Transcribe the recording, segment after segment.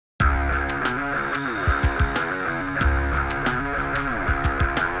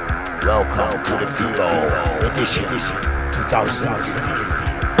Welcome to the FIBO edition 2015.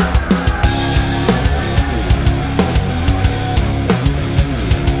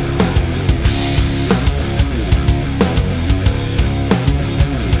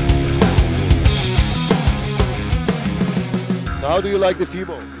 How do you like the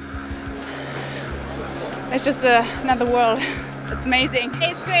FIBO? It's just another world. It's amazing.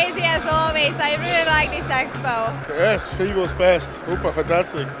 It's crazy as always. I really like this expo. Yes, FIBO's best. Super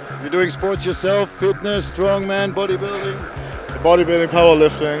fantastic. You're doing sports yourself, fitness, strongman, bodybuilding? Bodybuilding,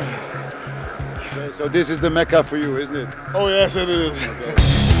 powerlifting. Okay, so this is the mecca for you, isn't it? Oh yes, it is.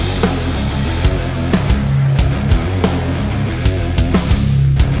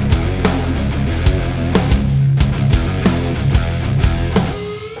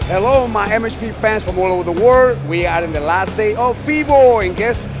 Hello, my MHP fans from all over the world. We are in the last day of FIBO, and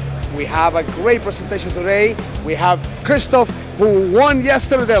guess we have a great presentation today. We have Christoph, who won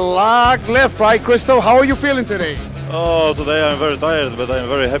yesterday the lag left, right? Christoph, how are you feeling today? Oh, today I'm very tired, but I'm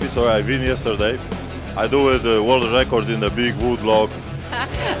very happy. So I win yesterday. I do the world record in the big wood log.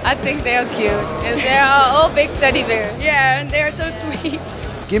 I think they're cute. And they're all big teddy bears. Yeah, and they're so sweet.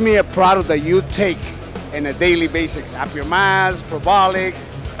 Give me a product that you take on a daily basis. Up your mass, probolic.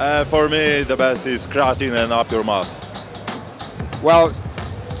 For me, the best is creatine and up your mass. Well,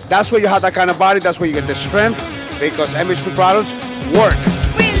 that's where you have that kind of body. That's where you get the strength, because MHP products work.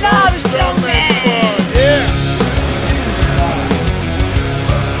 We love Strongman! Yeah.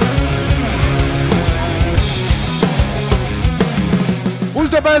 Who's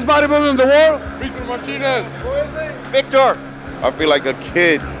the best bodybuilder in the world? MARTINEZ. Who is it? Victor. I feel like a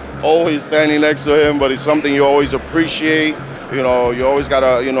kid always standing next to him, but it's something you always appreciate. You know, you always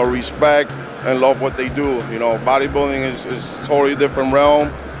gotta, respect and love what they do. You know, bodybuilding is totally different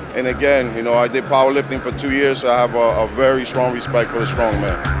realm. And again, I did powerlifting for 2 years, so I have a very strong respect for the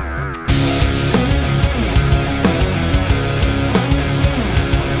strongman.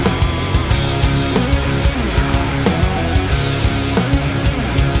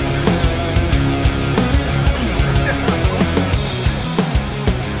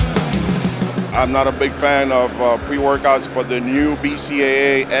 I'm not a big fan of pre-workouts, but the new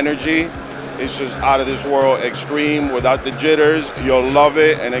BCAA Energy is just out of this world, extreme, without the jitters. You'll love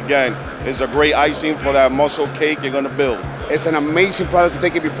it, and again, it's a great icing for that muscle cake you're gonna build. It's an amazing product to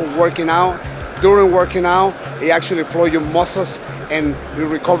take it before working out. During working out, it actually flows your muscles and you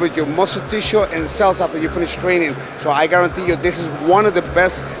recover your muscle tissue and cells after you finish training. So I guarantee you, this is one of the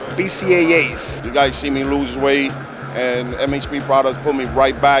best BCAAs. You guys see me lose weight, and MHP products put me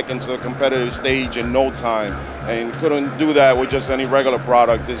right back into the competitive stage in no time, and couldn't do that with just any regular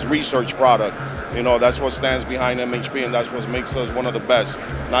product. This research product, that's what stands behind MHP, and that's what makes us one of the best.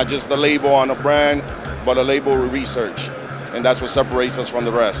 Not just the label on a brand, but a label with research, and that's what separates us from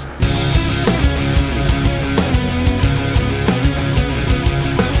the rest.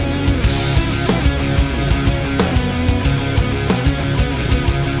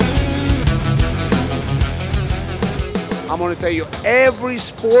 I'm going to tell you, every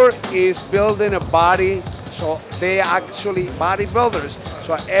sport is building a body, so they're actually bodybuilders.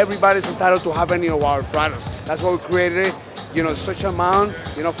 So everybody's entitled to have any of our products. That's why we created it, such amount,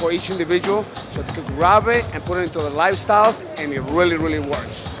 for each individual, so they could grab it and put it into their lifestyles, and it really, really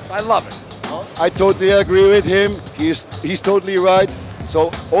works. So I love it. I totally agree with him. He's totally right.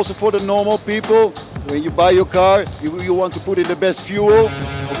 So also for the normal people, when you buy your car, you want to put in the best fuel.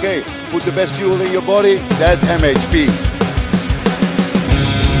 Okay, put the best fuel in your body. That's MHP.